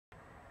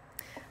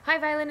Hi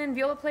violin and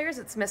viola players,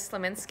 it's Miss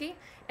Sleminski,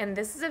 and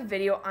this is a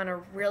video on a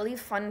really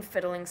fun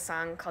fiddling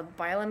song called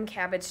Bile,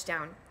 Cabbage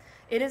Down.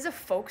 It is a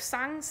folk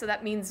song, so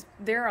that means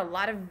there are a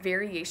lot of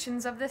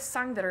variations of this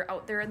song that are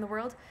out there in the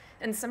world,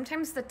 and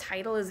sometimes the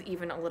title is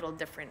even a little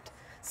different.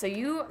 So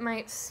you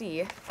might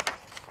see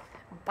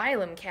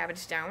Bile,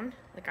 Cabbage Down,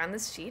 like on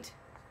this sheet.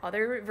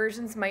 Other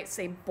versions might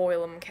say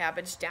Boil 'em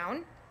Cabbage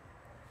Down.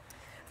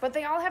 But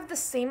they all have the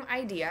same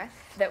idea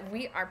that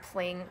we are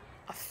playing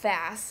a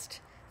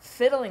fast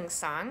fiddling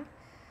song,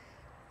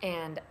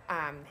 and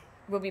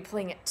we'll be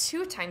playing it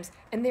 2 times,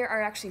 and there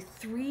are actually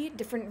 3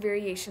 different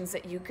variations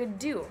that you could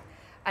do.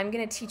 I'm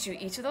going to teach you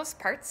each of those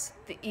parts.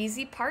 The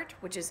easy part,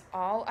 which is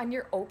all on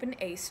your open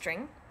A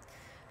string,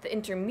 the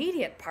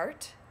intermediate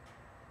part,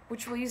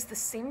 which will use the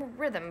same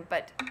rhythm,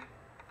 but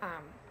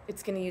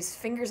it's going to use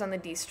fingers on the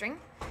D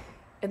string,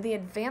 and the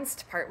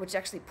advanced part, which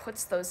actually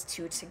puts those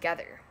 2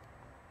 together.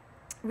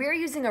 We're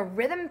using a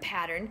rhythm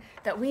pattern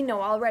that we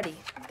know already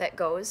that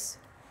goes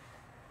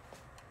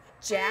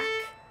Jack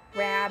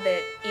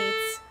Rabbit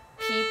Eats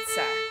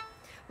Pizza.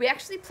 We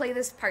actually play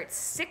this part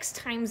 6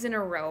 times in a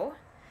row,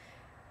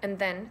 and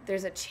then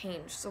there's a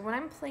change. So when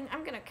I'm playing,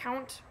 I'm gonna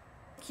count,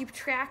 keep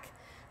track,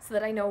 so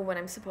that I know when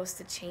I'm supposed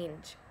to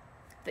change.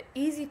 The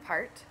easy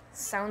part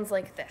sounds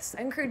like this.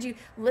 I encourage you,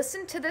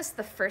 listen to this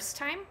the first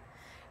time,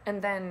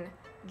 and then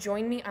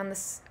join me on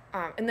this,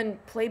 and then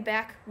play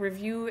back,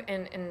 review,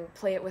 and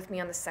play it with me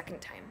on the second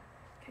time.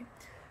 Okay,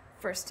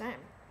 first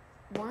time.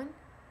 1,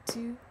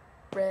 2,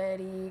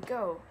 ready,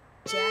 go.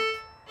 Jack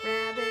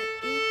Rabbit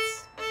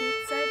eats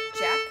pizza,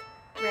 Jack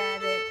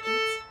Rabbit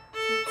eats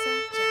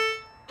pizza, Jack.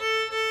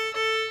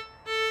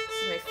 This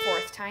is my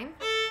 4th time.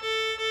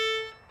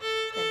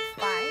 Then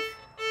 5,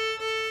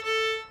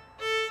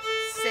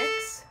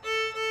 6,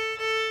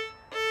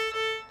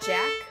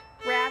 Jack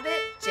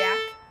Rabbit, Jack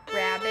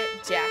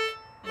Rabbit, Jack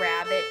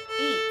Rabbit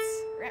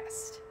eats.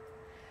 Rest.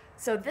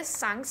 So this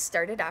song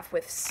started off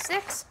with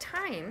 6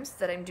 times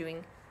that I'm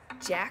doing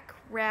Jack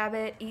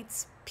Rabbit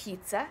eats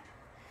pizza,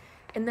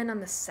 and then on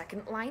the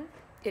second line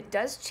it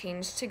does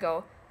change to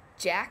go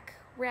Jack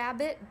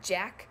Rabbit,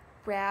 Jack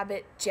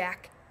Rabbit,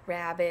 Jack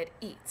Rabbit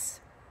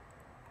eats.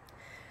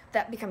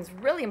 That becomes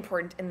really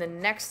important in the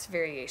next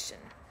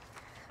variation.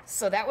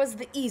 So that was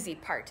the easy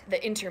part.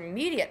 The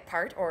intermediate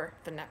part, or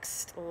the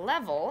next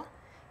level,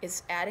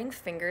 is adding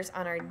fingers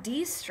on our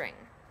D string.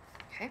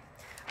 Okay?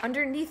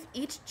 Underneath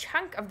each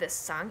chunk of this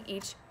song,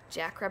 each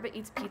Jack Rabbit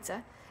eats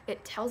pizza,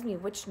 it tells me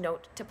which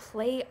note to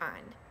play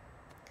on.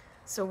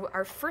 So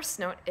our first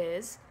note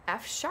is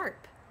F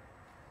sharp.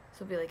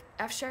 So it'll be like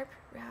F sharp,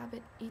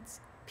 rabbit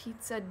eats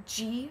pizza,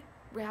 G,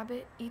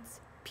 rabbit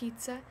eats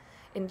pizza,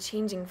 and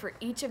changing for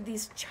each of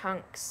these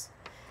chunks.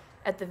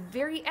 At the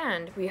very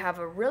end, we have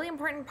a really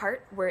important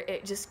part where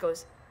it just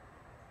goes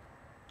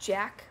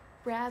Jack,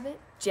 rabbit,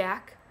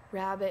 Jack,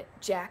 rabbit,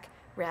 Jack,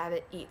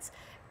 rabbit eats.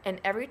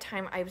 And every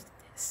time I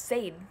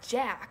say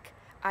Jack,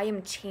 I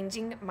am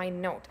changing my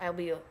note. I'll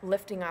be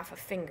lifting off a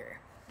finger,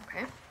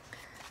 okay?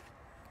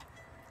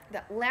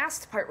 That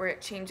last part where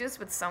it changes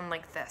would sound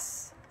like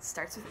this. It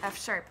starts with F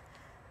sharp.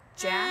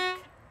 Jack,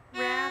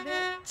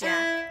 rabbit,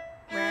 Jack,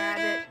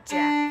 rabbit,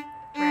 Jack,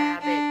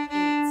 rabbit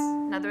eats.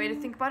 Another way to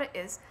think about it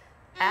is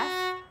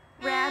F,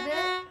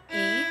 rabbit,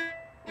 E,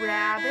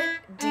 rabbit,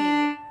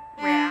 D,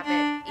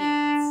 rabbit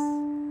eats.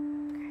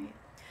 Okay.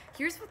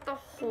 Here's what the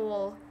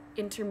whole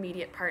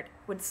intermediate part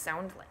would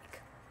sound like.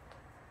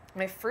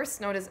 My first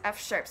note is F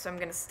sharp, so I'm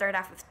going to start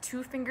off with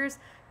 2 fingers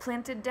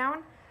planted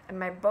down and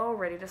my bow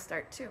ready to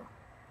start too.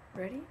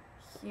 Ready?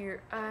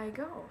 Here I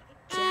go.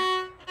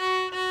 Jack,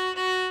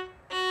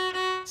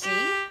 G,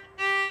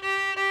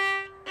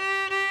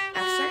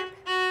 F sharp,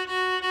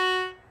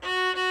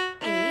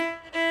 E,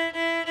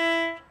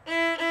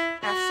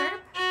 F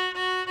sharp,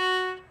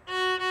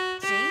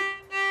 G,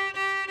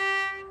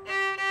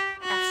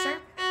 F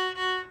sharp,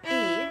 E,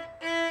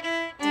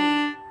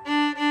 D.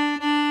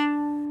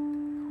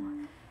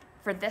 Cool.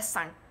 For this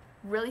song,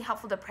 really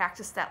helpful to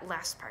practice that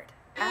last part.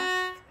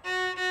 F,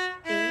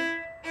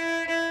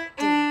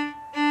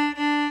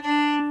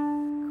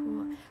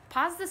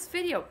 pause this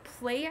video,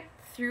 play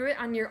through it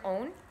on your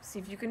own, see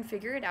if you can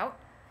figure it out.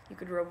 You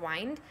could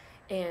rewind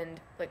and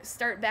like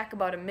start back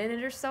about a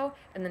minute or so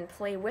and then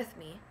play with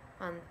me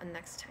on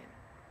next time.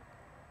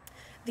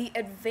 The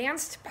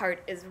advanced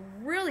part is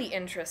really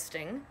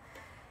interesting,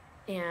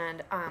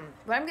 and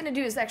what I'm going to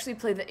do is actually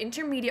play the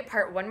intermediate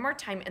part 1 more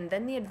time and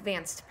then the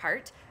advanced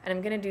part, and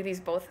I'm going to do these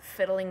both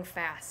fiddling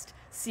fast.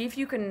 See if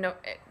you can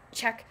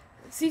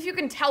see if you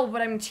can tell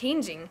what I'm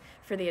changing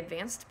for the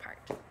advanced part.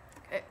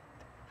 Okay.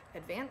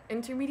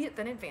 Intermediate,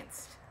 then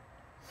advanced.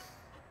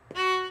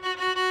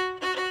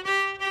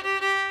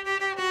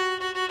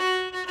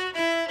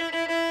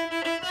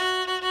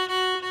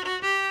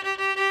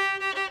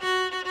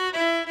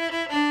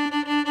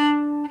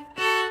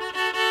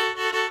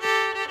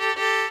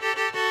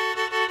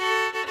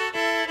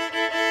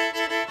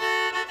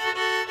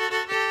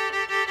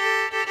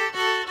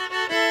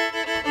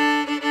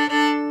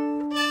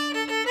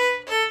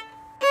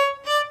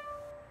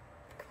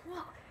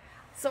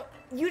 So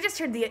you you just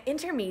heard the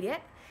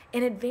intermediate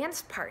and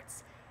advanced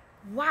parts.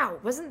 Wow,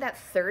 wasn't that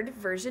third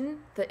version,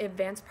 the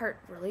advanced part,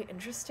 really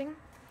interesting?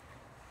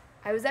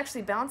 I was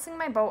actually balancing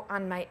my bow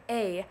on my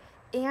A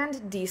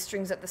and D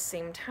strings at the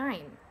same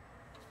time.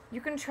 You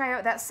can try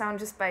out that sound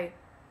just by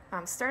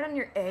start on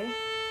your A,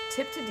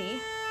 tip to D,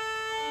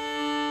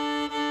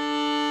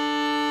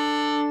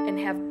 and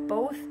have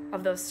both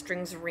of those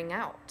strings ring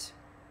out.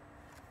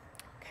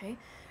 Okay,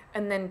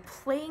 and then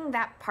playing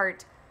that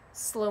part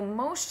slow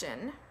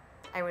motion,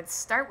 I would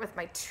start with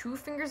my 2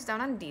 fingers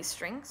down on D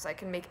string, so I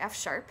can make F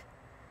sharp,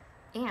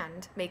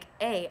 and make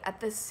A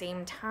at the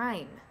same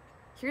time.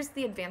 Here's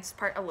the advanced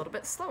part a little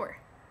bit slower.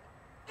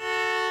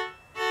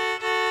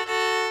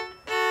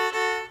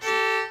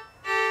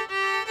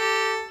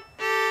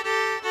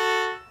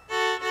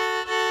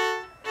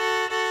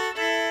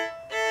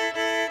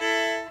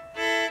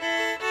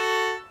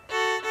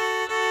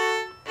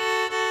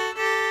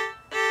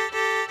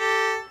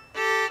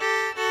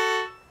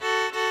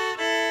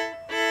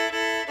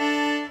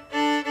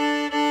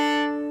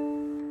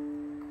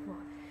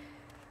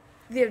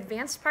 The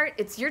advanced part,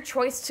 it's your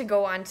choice to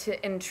go on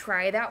to and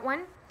try that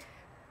one.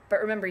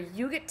 But remember,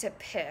 you get to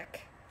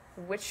pick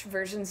which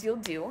versions you'll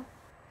do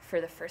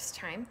for the first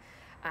time.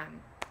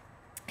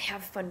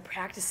 Have fun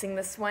practicing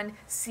this one.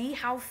 See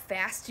how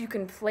fast you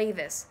can play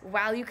this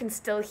while you can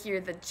still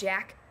hear the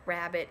Jack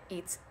Rabbit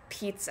Eats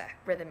Pizza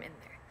rhythm in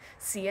there.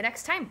 See you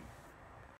next time.